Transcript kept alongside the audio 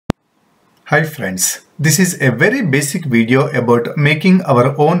Hi friends, this is a very basic video about making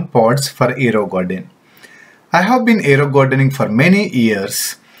our own pods for Aerogarden. I have been Aerogardening for many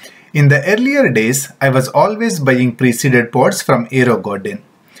years. In the earlier days, I was always buying pre-seeded pods from Aerogarden.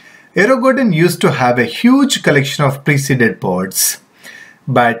 Aerogarden used to have a huge collection of pre-seeded pods,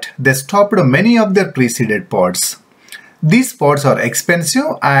 but they stopped many of their pre-seeded pods. These pods are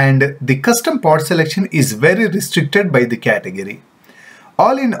expensive and the custom pod selection is very restricted by the category.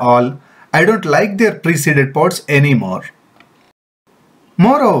 All in all, I don't like their pre-seeded pods anymore.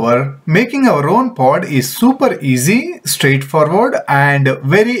 Moreover, making our own pod is super easy, straightforward and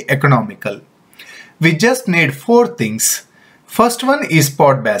very economical. We just need 4 things. First one is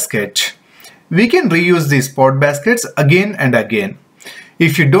pod basket. We can reuse these pod baskets again and again.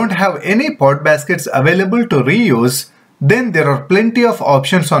 If you don't have any pod baskets available to reuse, then there are plenty of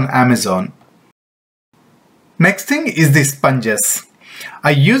options on Amazon. Next thing is the sponges.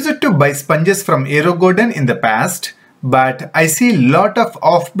 I used to buy sponges from Aerogarden in the past, but I see lot of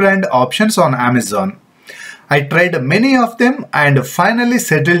off-brand options on Amazon. I tried many of them and finally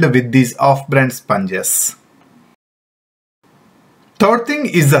settled with these off-brand sponges. Third thing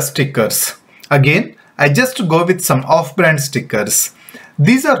is the stickers. Again, I just go with some off-brand stickers.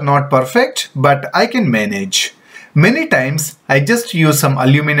 These are not perfect, but I can manage. Many times, I just use some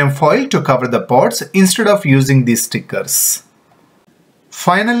aluminum foil to cover the pods instead of using these stickers.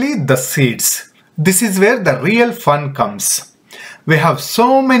 Finally, the seeds. This is where the real fun comes. We have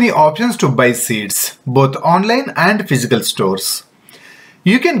so many options to buy seeds, both online and physical stores.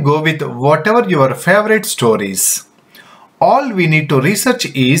 You can go with whatever your favorite store is. All we need to research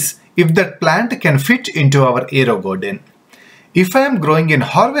is if that plant can fit into our Aerogarden. If I am growing in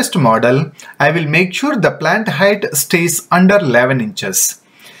harvest model, I will make sure the plant height stays under 11 inches.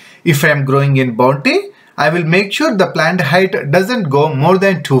 If I am growing in bounty, I will make sure the plant height doesn't go more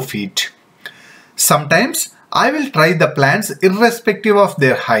than 2 feet. Sometimes I will try the plants irrespective of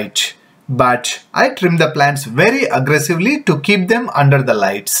their height, but I trim the plants very aggressively to keep them under the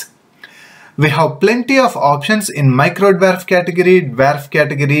lights. We have plenty of options in micro dwarf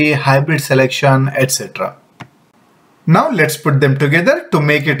category, hybrid selection, etc. Now let's put them together to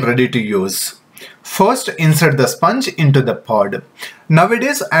make it ready to use. First, insert the sponge into the pod.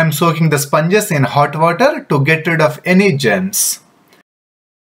 Nowadays, I am soaking the sponges in hot water to get rid of any germs.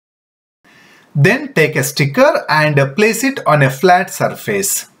 Then take a sticker and place it on a flat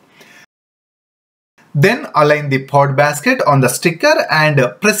surface. Then align the pod basket on the sticker and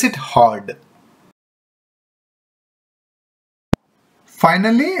press it hard.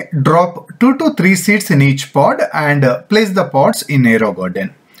 Finally, drop 2 to 3 seeds in each pod and place the pods in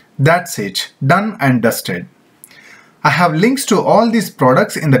Aerogarden. That's it, done and dusted. I have links to all these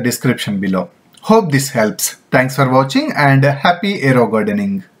products in the description below. Hope this helps. Thanks for watching and happy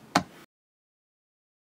Aerogardening.